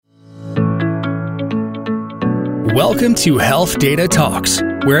Welcome to Health Data Talks,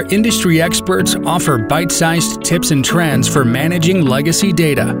 where industry experts offer bite-sized tips and trends for managing legacy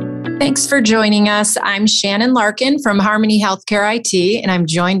data. Thanks for joining us. I'm Shannon Larkin from Harmony Healthcare IT, and I'm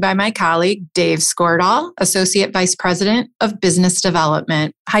joined by my colleague, Dave Skordal, Associate Vice President of Business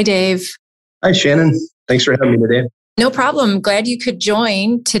Development. Hi, Dave. Hi, Shannon. Thanks for having me today. No problem. Glad you could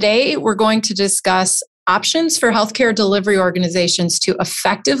join. Today, we're going to discuss options for healthcare delivery organizations to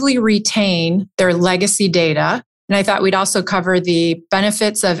effectively retain their legacy data. And I thought we'd also cover the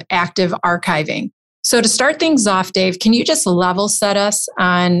benefits of active archiving. So to start things off, Dave, can you just level set us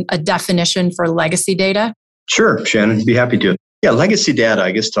on a definition for legacy data? Sure, Shannon. Be happy to. Yeah, legacy data,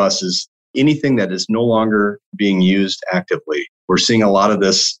 I guess to us is anything that is no longer being used actively. We're seeing a lot of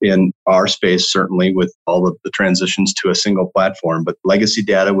this in our space, certainly with all of the transitions to a single platform. But legacy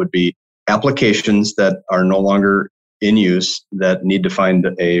data would be applications that are no longer in use that need to find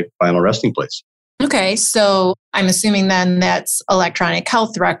a final resting place. Okay, so I'm assuming then that's electronic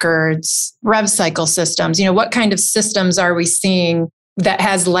health records, rev cycle systems. What kind of systems are we seeing that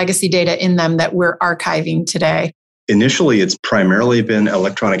has legacy data in them that we're archiving today? Initially, it's primarily been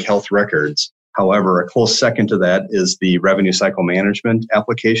electronic health records. However, a close second to that is the revenue cycle management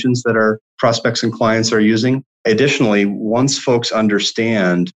applications that our prospects and clients are using. Additionally, once folks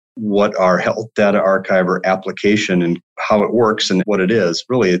understand what our health data archiver application and how it works and what it is,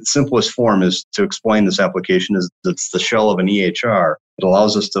 really its simplest form is to explain this application is it's the shell of an EHR. It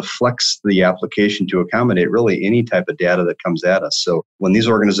allows us to flex the application to accommodate really any type of data that comes at us. So when these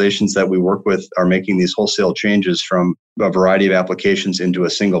organizations that we work with are making these wholesale changes from a variety of applications into a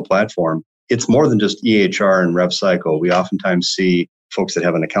single platform, it's more than just EHR and rev cycle. We oftentimes see folks that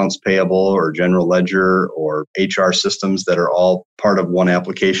have an accounts payable or general ledger or HR systems that are all part of one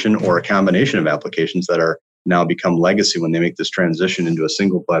application or a combination of applications that are now become legacy when they make this transition into a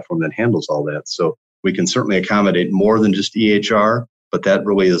single platform that handles all that. So we can certainly accommodate more than just EHR, but that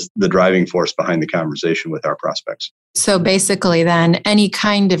really is the driving force behind the conversation with our prospects. So basically then any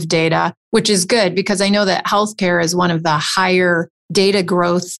kind of data, which is good because I know that healthcare is one of the higher data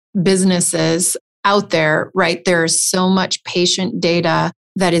growth businesses out there, right? There's so much patient data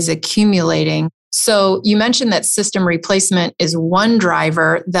that is accumulating. So you mentioned that system replacement is one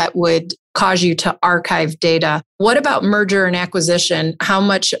driver that would cause you to archive data. What about merger and acquisition? How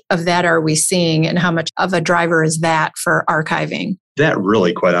much of that are we seeing and how much of a driver is that for archiving? That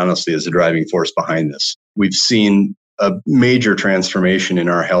really, quite honestly, is the driving force behind this. We've seen a major transformation in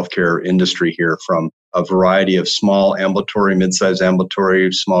our healthcare industry here from a variety of small ambulatory, mid-sized ambulatory,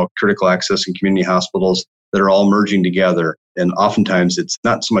 small critical access and community hospitals that are all merging together. And oftentimes it's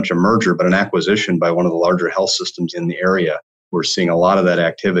not so much a merger, but an acquisition by one of the larger health systems in the area. We're seeing a lot of that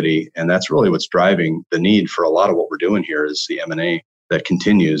activity. And that's really what's driving the need for a lot of what we're doing here is the M&A that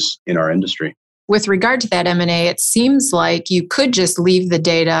continues in our industry. With regard to that M&A, it seems like you could just leave the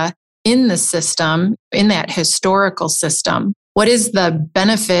data in the system, in that historical system. What is the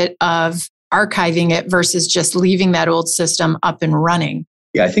benefit of archiving it versus just leaving that old system up and running?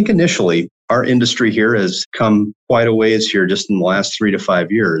 Yeah, I think initially our industry here has come quite a ways here just in the last 3 to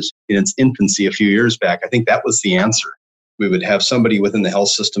 5 years. In its infancy a few years back, I think that was the answer. We would have somebody within the health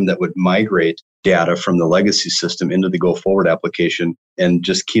system that would migrate data from the legacy system into the go-forward application and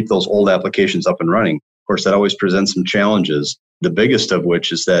just keep those old applications up and running. Of course, that always presents some challenges. The biggest of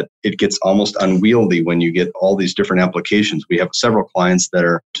which is that it gets almost unwieldy when you get all these different applications. We have several clients that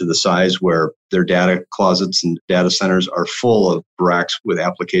are to the size where their data closets and data centers are full of racks with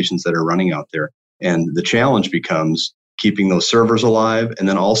applications that are running out there. And the challenge becomes keeping those servers alive and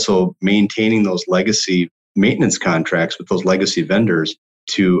then also maintaining those legacy maintenance contracts with those legacy vendors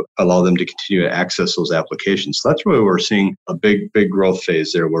to allow them to continue to access those applications. So that's where we're seeing a big growth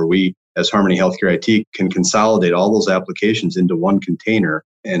phase there where we, as Harmony Healthcare IT, can consolidate all those applications into one container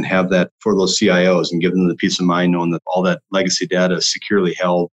and have that for those CIOs and give them the peace of mind knowing that all that legacy data is securely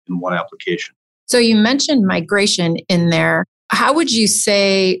held in one application. So you mentioned migration in there. How would you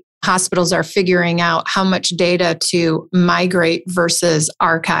say hospitals are figuring out how much data to migrate versus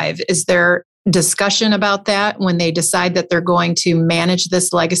archive? Is there discussion about that when they decide that they're going to manage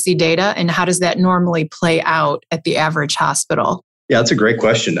this legacy data? And how does that normally play out at the average hospital? Yeah, that's a great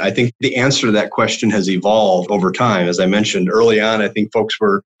question. I think the answer to that question has evolved over time. As I mentioned early on, I think folks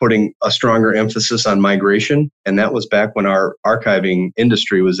were putting a stronger emphasis on migration. And that was back when our archiving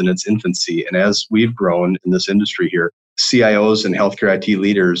industry was in its infancy. And as we've grown in this industry here, CIOs and healthcare IT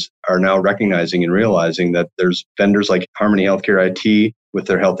leaders are now recognizing and realizing that there's vendors like Harmony Healthcare IT with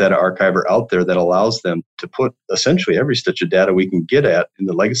their Health Data Archiver out there that allows them to put essentially every stitch of data we can get at in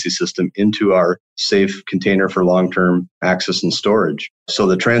the legacy system into our safe container for long-term access and storage. So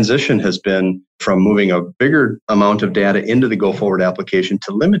the transition has been from moving a bigger amount of data into the go-forward application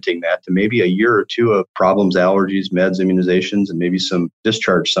to limiting that to maybe a year or two of problems, allergies, meds, immunizations, and maybe some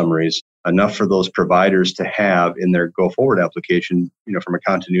discharge summaries, enough for those providers to have in their go-forward application, from a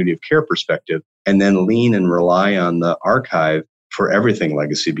continuity of care perspective, and then lean and rely on the archive for everything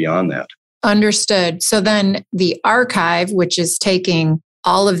legacy beyond that. Understood. So then the archive, which is taking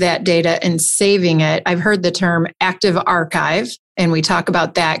all of that data and saving it, I've heard the term active archive, and we talk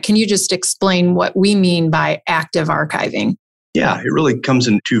about that. Can you just explain what we mean by active archiving? Yeah, it really comes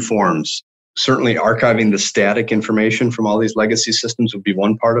in two forms. Certainly archiving the static information from all these legacy systems would be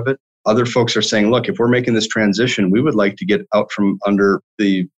one part of it. Other folks are saying, look, if we're making this transition, we would like to get out from under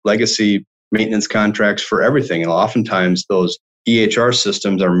the legacy maintenance contracts for everything. And oftentimes those EHR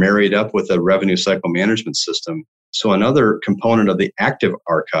systems are married up with a revenue cycle management system. So another component of the active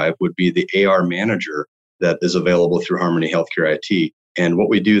archive would be the AR manager that is available through Harmony Healthcare IT. And what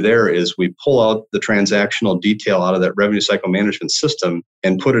we do there is we pull out the transactional detail out of that revenue cycle management system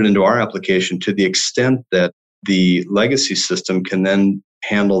and put it into our application to the extent that the legacy system can then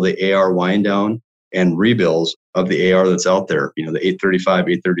handle the AR wind down and rebills of the AR that's out there. The 835,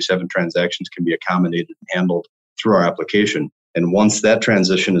 837 transactions can be accommodated and handled through our application. And once that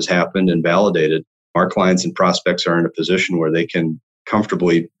transition has happened and validated, our clients and prospects are in a position where they can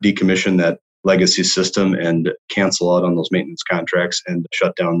comfortably decommission that legacy system and cancel out on those maintenance contracts and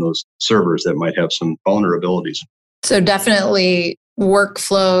shut down those servers that might have some vulnerabilities. So definitely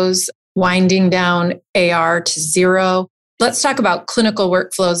workflows, winding down AR to zero. Let's talk about clinical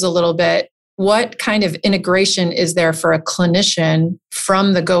workflows a little bit. What kind of integration is there for a clinician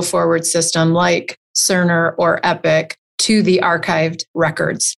from the go-forward system like Cerner or Epic to the archived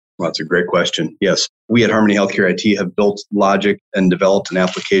records? Well, that's a great question. Yes, we at Harmony Healthcare IT have built logic and developed an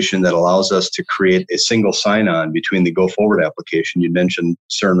application that allows us to create a single sign-on between the go-forward application. You mentioned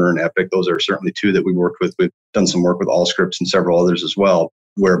Cerner and Epic. Those are certainly two that we worked with. We've done some work with Allscripts and several others as well,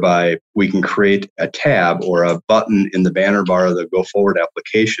 whereby we can create a tab or a button in the banner bar of the go-forward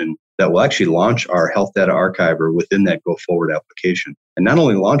application that will actually launch our Health Data Archiver within that go-forward application. And not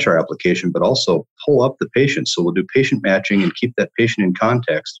only launch our application, but also pull up the patient. So we'll do patient matching and keep that patient in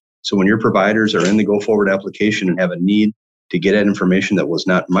context. So when your providers are in the go-forward application and have a need to get at information that was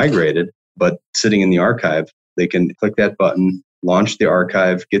not migrated, but sitting in the archive, they can click that button, launch the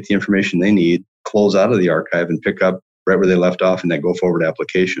archive, get the information they need, close out of the archive, and pick up right where they left off in that go-forward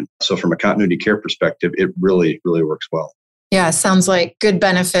application. So from a continuity care perspective, it really, really works well. Yeah, sounds like good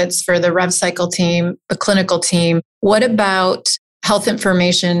benefits for the rev cycle team, the clinical team. What about health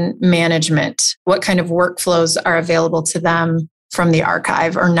information management? What kind of workflows are available to them from the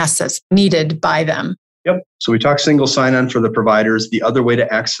archive or needed by them? Yep. So we talk single sign-on for the providers. The other way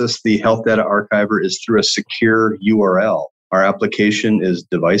to access the Health Data Archiver is through a secure URL. Our application is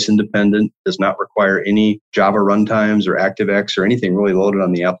device independent, does not require any Java runtimes or ActiveX or anything really loaded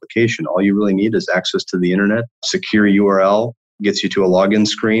on the application. All you really need is access to the internet. Secure URL gets you to a login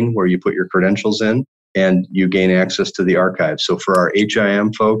screen where you put your credentials in and you gain access to the archive. So for our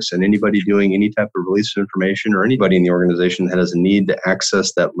HIM folks and anybody doing any type of release of information or anybody in the organization that has a need to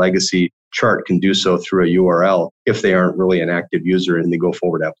access that legacy chart can do so through a URL if they aren't really an active user in the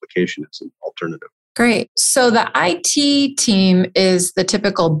go-forward application. It's an alternative. Great. So the IT team is the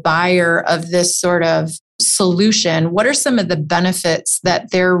typical buyer of this sort of solution. What are some of the benefits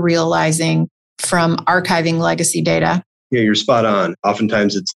that they're realizing from archiving legacy data? Yeah, you're spot on.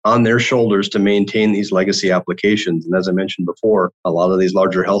 Oftentimes it's on their shoulders to maintain these legacy applications. And as I mentioned before, a lot of these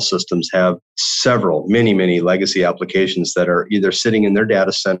larger health systems have many legacy applications that are either sitting in their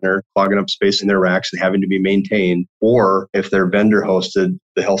data center, clogging up space in their racks and having to be maintained, or if they're vendor hosted,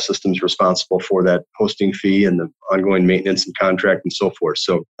 the health system's responsible for that hosting fee and the ongoing maintenance and contract and so forth.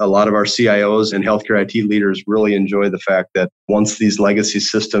 So a lot of our CIOs and healthcare IT leaders really enjoy the fact that once these legacy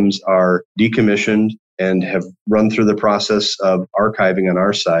systems are decommissioned and have run through the process of archiving on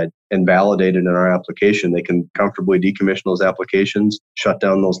our side and validated in our application, they can comfortably decommission those applications, shut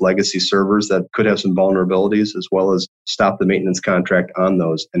down those legacy servers that could have some vulnerabilities, as well as stop the maintenance contract on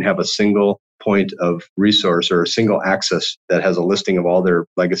those and have a single point of resource or a single access that has a listing of all their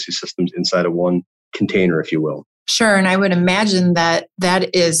legacy systems inside of one container, if you will. Sure. And I would imagine that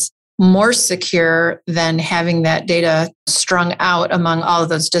that is more secure than having that data strung out among all of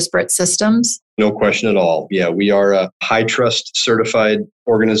those disparate systems. No question at all. Yeah, we are a high trust certified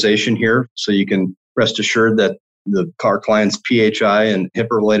organization here. So you can rest assured that Our clients' PHI and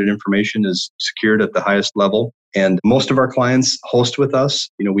HIPAA-related information is secured at the highest level. And most of our clients host with us.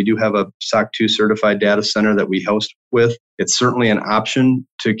 We do have a SOC 2 certified data center that we host with. It's certainly an option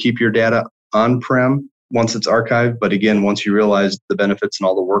to keep your data on-prem once it's archived. But again, once you realize the benefits and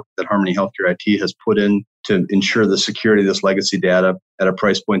all the work that Harmony Healthcare IT has put in to ensure the security of this legacy data at a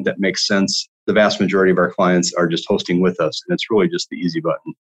price point that makes sense, the vast majority of our clients are just hosting with us. And it's really just the easy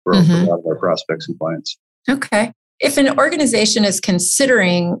button for a lot of our prospects and clients. Okay. If an organization is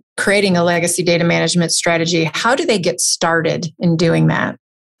considering creating a legacy data management strategy, how do they get started in doing that?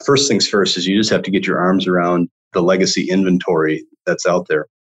 First things first is you just have to get your arms around the legacy inventory that's out there.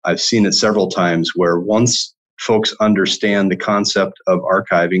 I've seen it several times where once folks understand the concept of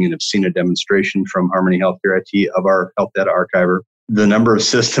archiving and have seen a demonstration from Harmony Healthcare IT of our Health Data Archiver, the number of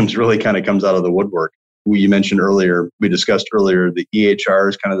systems really kind of comes out of the woodwork. We discussed earlier, the EHR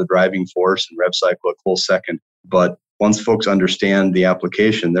is kind of the driving force and RevCycle a close second. But once folks understand the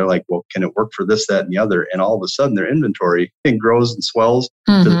application, they're like, well, can it work for this, that, and the other? And all of a sudden, their inventory grows and swells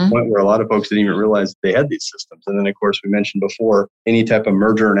to the point where a lot of folks didn't even realize they had these systems. And then, of course, we mentioned before, any type of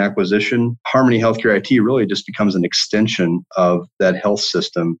merger and acquisition, Harmony Healthcare IT really just becomes an extension of that health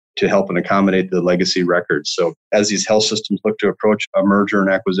system to help and accommodate the legacy records. So as these health systems look to approach a merger and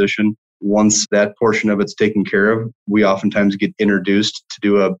acquisition, once that portion of it's taken care of, we oftentimes get introduced to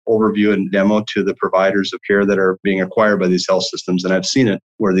do an overview and demo to the providers of care that are being acquired by these health systems. And I've seen it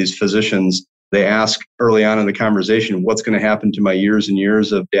where these physicians, they ask early on in the conversation, what's going to happen to my years and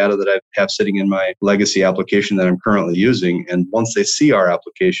years of data that I have sitting in my legacy application that I'm currently using? And once they see our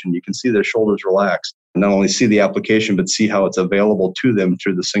application, you can see their shoulders relax. And not only see the application, but see how it's available to them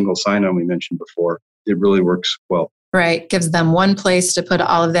through the single sign-on we mentioned before. It really works well. Right. Gives them one place to put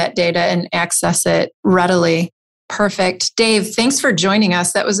all of that data and access it readily. Perfect. Dave, thanks for joining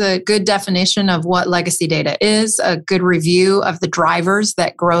us. That was a good definition of what legacy data is, a good review of the drivers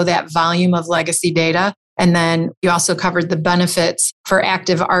that grow that volume of legacy data. And then you also covered the benefits for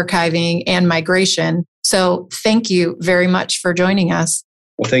active archiving and migration. So thank you very much for joining us.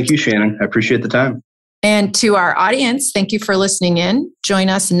 Well, thank you, Shannon. I appreciate the time. And to our audience, thank you for listening in. Join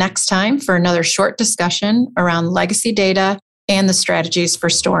us next time for another short discussion around legacy data and the strategies for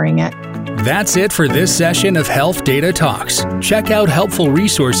storing it. That's it for this session of Health Data Talks. Check out helpful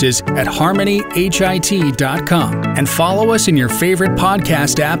resources at harmonyhit.com and follow us in your favorite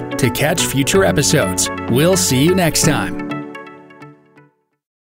podcast app to catch future episodes. We'll see you next time.